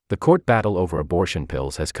The court battle over abortion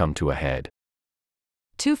pills has come to a head.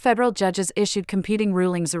 Two federal judges issued competing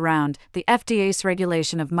rulings around the FDA's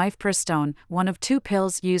regulation of mifepristone, one of two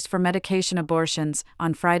pills used for medication abortions,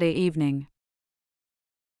 on Friday evening.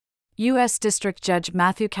 U.S. District Judge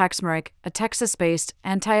Matthew Kacsmaryk, a Texas-based,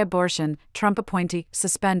 anti-abortion, Trump appointee,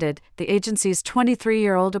 suspended the agency's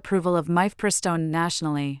 23-year-old approval of mifepristone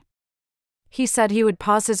nationally. He said he would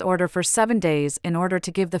pause his order for 7 days in order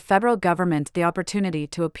to give the federal government the opportunity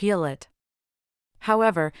to appeal it.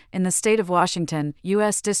 However, in the state of Washington,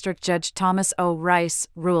 U.S. District Judge Thomas O. Rice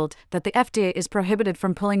ruled that the FDA is prohibited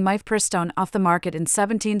from pulling mifepristone off the market in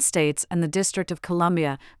 17 states and the District of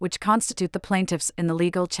Columbia, which constitute the plaintiffs in the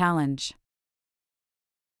legal challenge.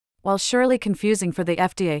 While surely confusing for the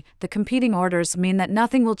FDA, the competing orders mean that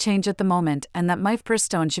nothing will change at the moment and that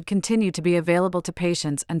mifepristone should continue to be available to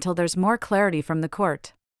patients until there's more clarity from the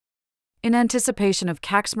court. In anticipation of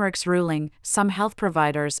Kacsmaryk's ruling, some health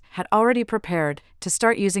providers had already prepared to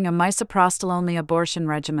start using a misoprostol-only abortion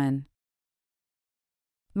regimen.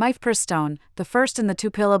 Mifepristone, the first in the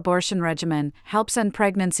two-pill abortion regimen, helps end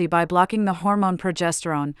pregnancy by blocking the hormone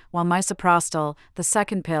progesterone, while misoprostol, the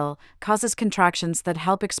second pill, causes contractions that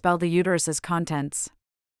help expel the uterus's contents.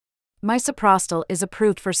 Misoprostol is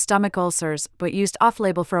approved for stomach ulcers but used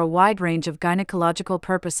off-label for a wide range of gynecological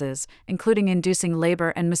purposes, including inducing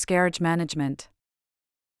labor and miscarriage management.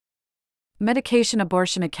 Medication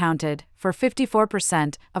abortion accounted for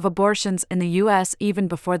 54% of abortions in the U.S. even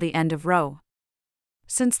before the end of Roe.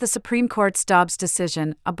 Since the Supreme Court's Dobbs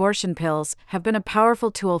decision, abortion pills have been a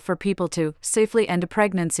powerful tool for people to safely end a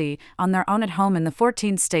pregnancy on their own at home in the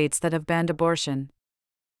 14 states that have banned abortion.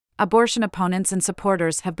 Abortion opponents and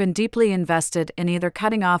supporters have been deeply invested in either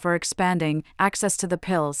cutting off or expanding access to the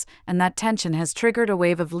pills, and that tension has triggered a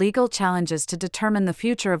wave of legal challenges to determine the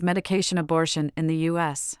future of medication abortion in the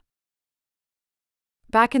U.S.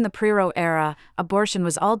 Back in the pre-Roe era, abortion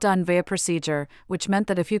was all done via procedure, which meant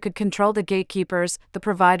that if you could control the gatekeepers, the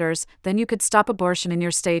providers, then you could stop abortion in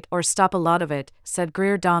your state or stop a lot of it, said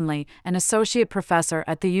Greer Donnelly, an associate professor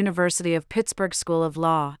at the University of Pittsburgh School of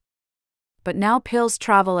Law. But now pills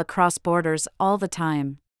travel across borders all the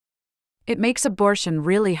time. It makes abortion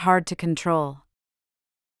really hard to control.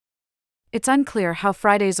 It's unclear how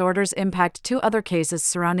Friday's orders impact two other cases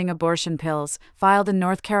surrounding abortion pills, filed in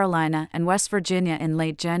North Carolina and West Virginia in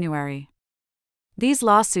late January. These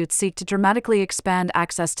lawsuits seek to dramatically expand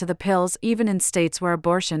access to the pills even in states where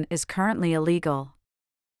abortion is currently illegal.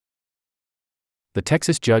 The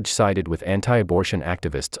Texas judge sided with anti-abortion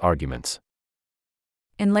activists' arguments.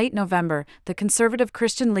 In late November, the conservative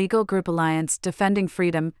Christian legal group Alliance Defending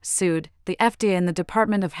Freedom sued the FDA and the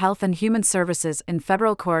Department of Health and Human Services in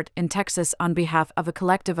federal court in Texas on behalf of a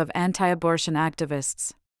collective of anti-abortion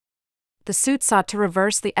activists. The suit sought to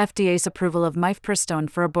reverse the FDA's approval of mifepristone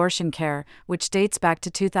for abortion care, which dates back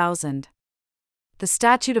to 2000. The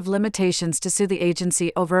statute of limitations to sue the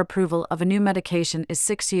agency over approval of a new medication is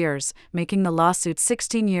 6 years, making the lawsuit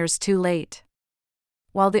 16 years too late.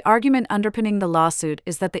 While the argument underpinning the lawsuit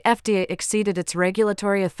is that the FDA exceeded its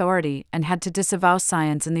regulatory authority and had to disavow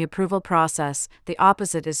science in the approval process, the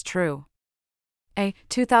opposite is true. A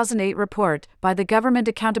 2008 report by the Government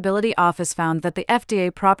Accountability Office found that the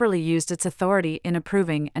FDA properly used its authority in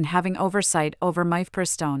approving and having oversight over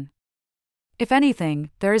mifepristone. If anything,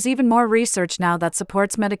 there is even more research now that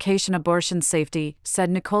supports medication abortion safety, said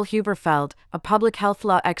Nicole Huberfeld, a public health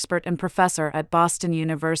law expert and professor at Boston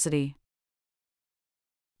University.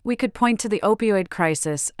 We could point to the opioid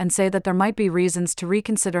crisis and say that there might be reasons to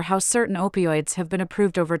reconsider how certain opioids have been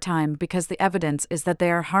approved over time because the evidence is that they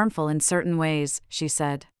are harmful in certain ways, she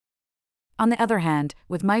said. On the other hand,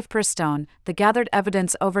 with mifepristone, the gathered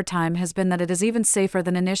evidence over time has been that it is even safer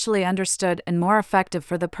than initially understood and more effective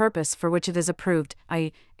for the purpose for which it is approved,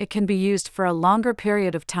 i.e., it can be used for a longer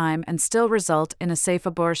period of time and still result in a safe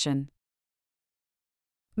abortion.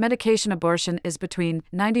 Medication abortion is between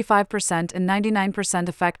 95% and 99%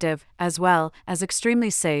 effective, as well as extremely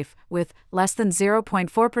safe, with less than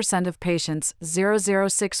 0.4% of patients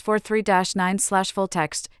 00643-9/full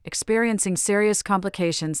text experiencing serious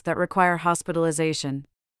complications that require hospitalization.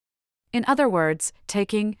 In other words,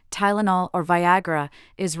 taking Tylenol or Viagra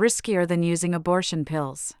is riskier than using abortion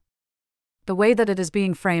pills. The way that it is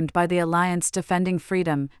being framed by the Alliance Defending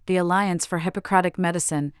Freedom, the Alliance for Hippocratic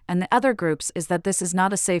Medicine, and the other groups is that this is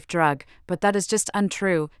not a safe drug, but that is just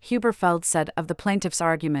untrue, Huberfeld said of the plaintiff's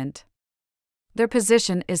argument. Their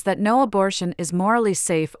position is that no abortion is morally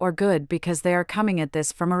safe or good because they are coming at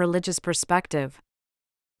this from a religious perspective.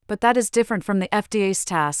 But that is different from the FDA's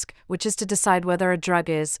task, which is to decide whether a drug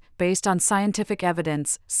is, based on scientific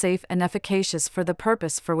evidence, safe and efficacious for the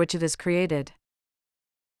purpose for which it is created.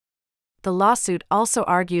 The lawsuit also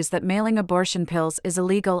argues that mailing abortion pills is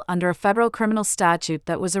illegal under a federal criminal statute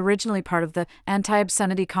that was originally part of the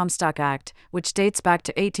Anti-Obscenity Comstock Act, which dates back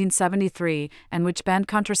to 1873 and which banned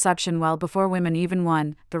contraception well before women even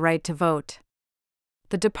won the right to vote.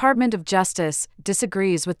 The Department of Justice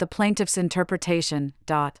disagrees with the plaintiff's interpretation.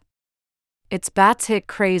 It's batshit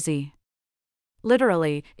crazy.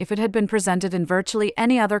 Literally, if it had been presented in virtually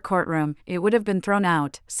any other courtroom, it would have been thrown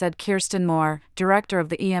out, said Kirsten Moore, director of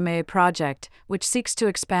the EMA project, which seeks to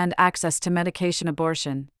expand access to medication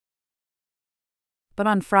abortion. But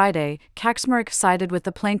on Friday, Kaczmarek sided with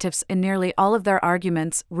the plaintiffs in nearly all of their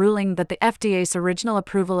arguments, ruling that the FDA's original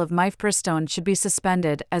approval of mifepristone should be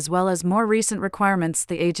suspended, as well as more recent requirements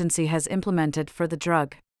the agency has implemented for the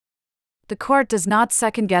drug. The court does not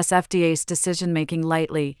second-guess FDA's decision-making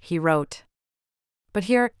lightly, he wrote. But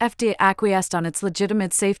here, FDA acquiesced on its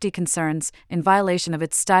legitimate safety concerns, in violation of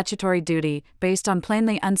its statutory duty, based on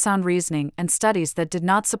plainly unsound reasoning and studies that did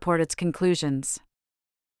not support its conclusions.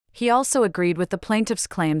 He also agreed with the plaintiff's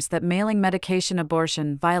claims that mailing medication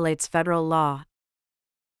abortion violates federal law.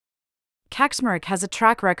 Kaczmarek has a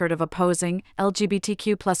track record of opposing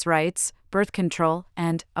LGBTQ+ rights, birth control,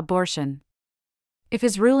 and abortion. If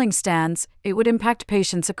his ruling stands, it would impact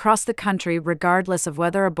patients across the country regardless of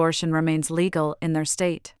whether abortion remains legal in their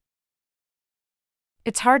state.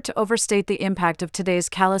 It's hard to overstate the impact of today's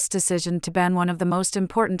callous decision to ban one of the most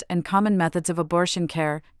important and common methods of abortion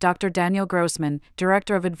care, Dr. Daniel Grossman,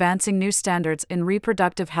 director of Advancing New Standards in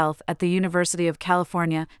Reproductive Health at the University of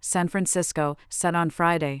California, San Francisco, said on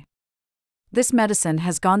Friday. This medicine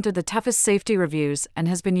has gone through the toughest safety reviews and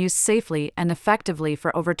has been used safely and effectively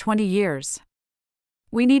for over 20 years.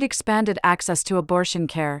 We need expanded access to abortion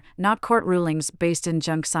care, not court rulings based in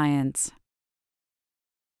junk science.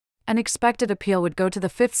 An expected appeal would go to the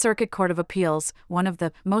Fifth Circuit Court of Appeals, one of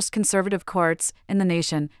the most conservative courts in the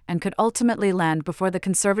nation, and could ultimately land before the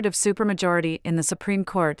conservative supermajority in the Supreme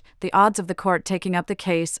Court. The odds of the court taking up the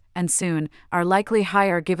case, and soon, are likely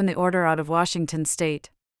higher given the order out of Washington state.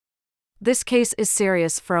 This case is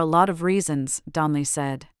serious for a lot of reasons, Donnelly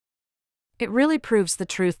said. It really proves the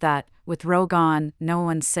truth that, with Roe gone, no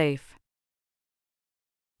one's safe.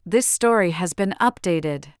 This story has been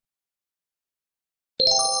updated.